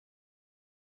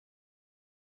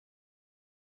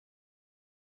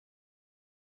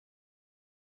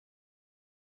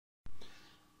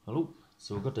Hello,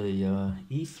 so we've got the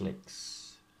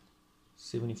eFlex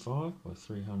 75 by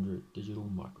 300 digital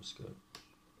microscope.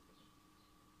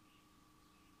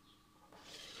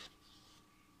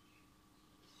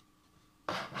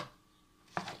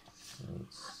 So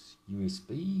it's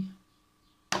USB,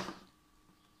 with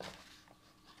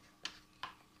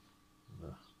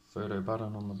a photo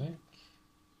button on the back,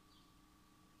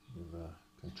 with a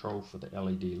control for the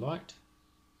LED light,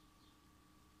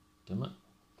 dim it,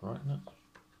 brighten it.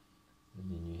 And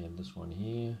then you have this one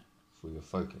here for your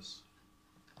focus.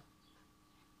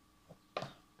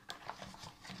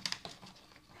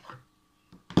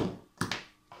 A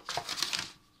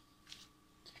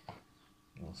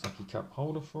sucky cup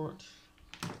holder for it,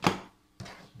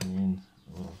 and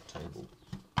a little table.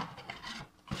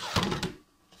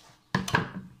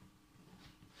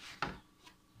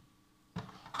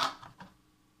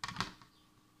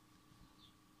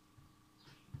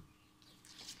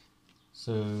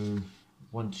 So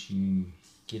once you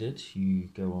get it, you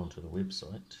go onto the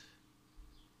website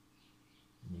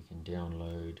and you can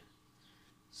download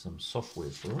some software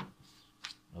for it,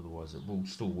 otherwise it will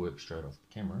still work straight off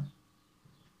the camera.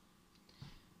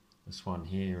 This one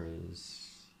here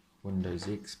is Windows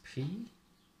XP,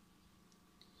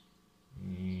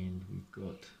 and we've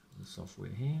got the software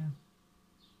here.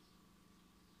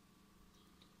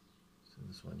 So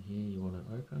this one here you want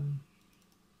to open.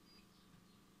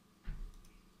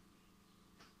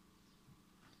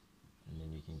 And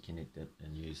then you can connect it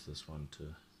and use this one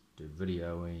to do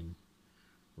videoing,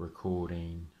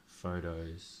 recording,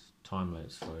 photos,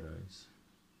 time-lapse photos.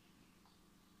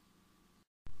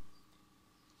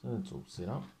 So it's all set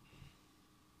up.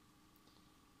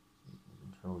 You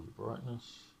can control your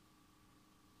brightness.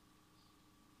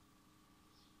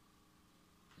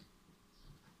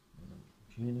 And on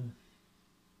the computer.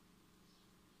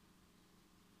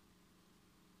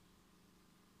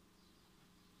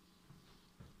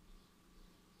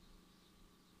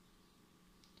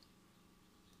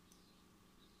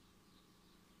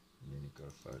 And then you've got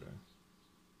a photo.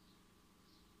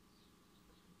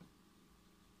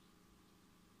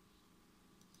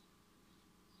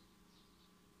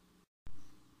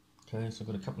 Okay, so I've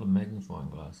got a couple of magnifying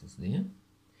glasses there,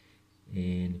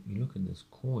 and if you look at this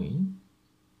coin,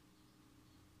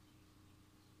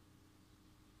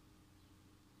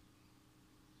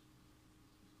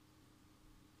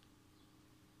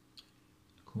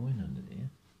 the coin under there,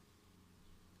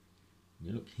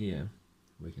 you look here,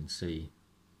 we can see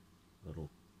a little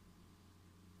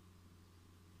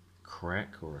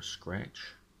crack or a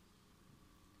scratch.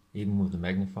 Even with the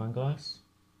magnifying glass,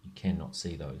 you cannot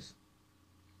see those.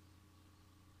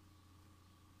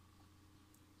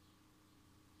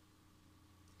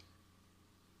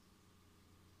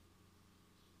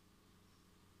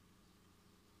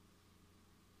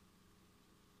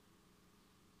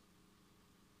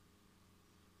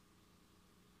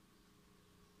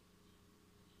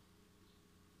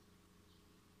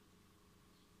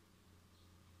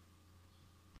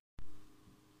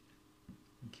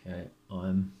 Okay,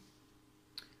 I'm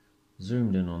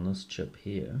zoomed in on this chip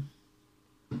here,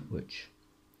 which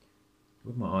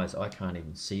with my eyes I can't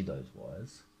even see those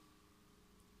wires.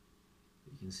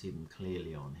 You can see them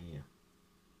clearly on here.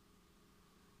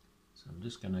 So I'm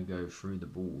just going to go through the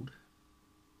board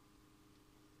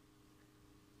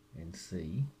and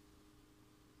see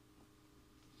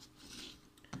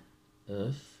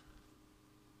if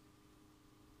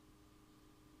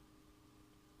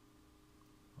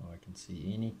I can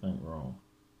see anything wrong.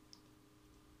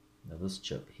 Now this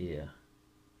chip here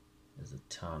has a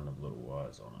ton of little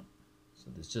wires on it,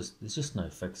 so there's just no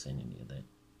fixing any of that.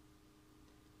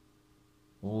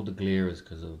 All the glare is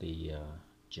because of the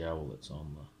gel that's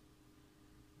on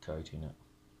the coating it.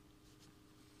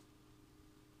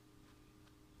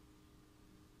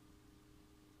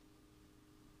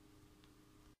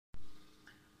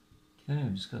 Okay,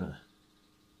 I've just got a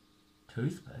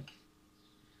toothpick,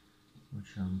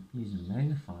 which I'm using a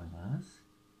magnifying glass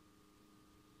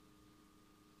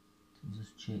to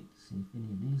just check to see if any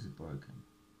of these are broken.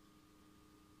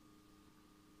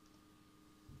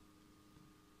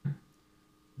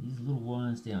 These little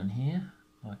wires down here,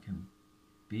 I can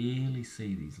barely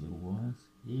see these little wires,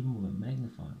 even with a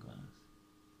magnifying glass.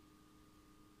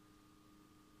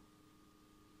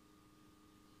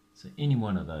 So any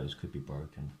one of those could be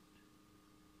broken.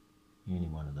 Any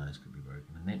one of those could be broken,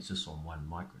 and that's just on one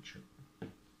microchip.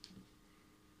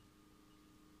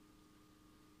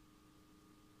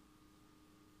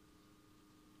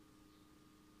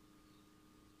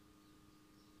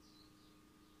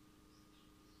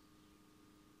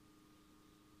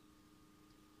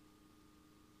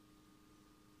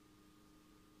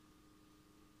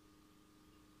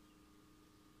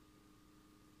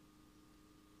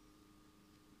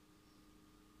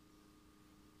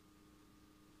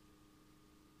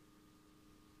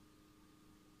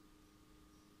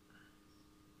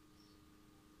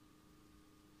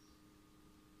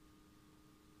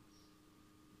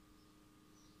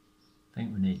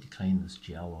 think we need to clean this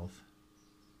gel off.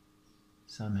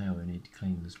 Somehow we need to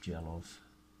clean this gel off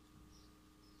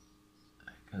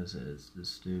because it is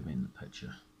disturbing the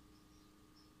picture.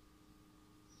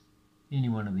 Any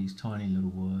one of these tiny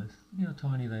little wires, look how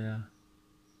tiny they are.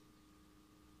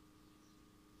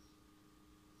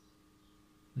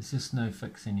 There's just no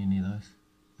fixing any of those.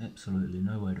 Absolutely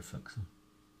no way to fix them.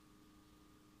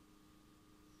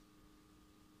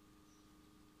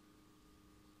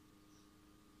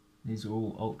 These are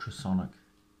all ultrasonic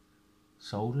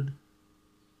soldered,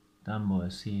 done by a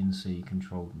CNC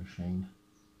controlled machine.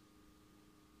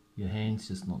 Your hand's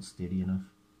just not steady enough.